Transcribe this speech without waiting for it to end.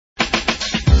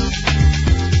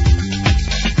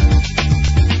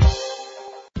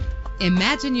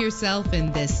Imagine yourself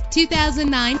in this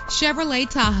 2009 Chevrolet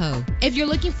Tahoe. If you're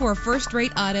looking for a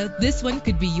first-rate auto, this one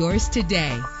could be yours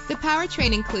today. The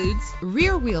powertrain includes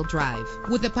rear-wheel drive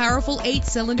with a powerful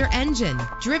 8-cylinder engine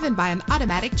driven by an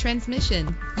automatic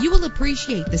transmission. You will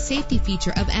appreciate the safety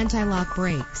feature of anti-lock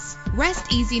brakes.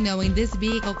 Rest easy knowing this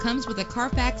vehicle comes with a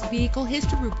Carfax Vehicle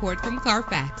History Report from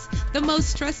Carfax, the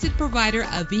most trusted provider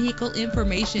of vehicle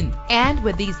information. And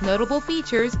with these notable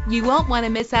features, you won't want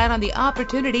to miss out on the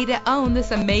opportunity to own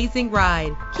this amazing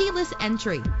ride. Keyless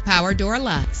entry, power door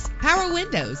locks, power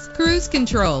windows, cruise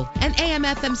control, an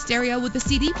AM/FM stereo with a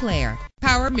CD player,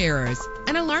 power mirrors,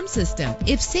 an alarm system.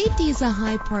 If safety is a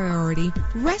high priority,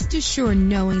 rest assured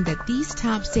knowing that these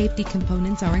top safety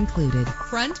components are included: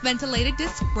 front ventilated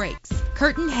disc brakes,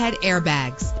 curtain head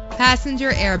airbags,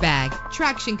 passenger airbag,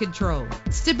 traction control,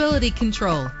 stability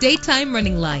control, daytime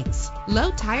running lights,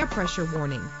 low tire pressure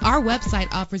warning. Our website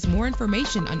offers more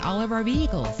information on all of our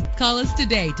vehicles. Call us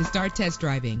today to start test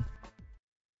driving.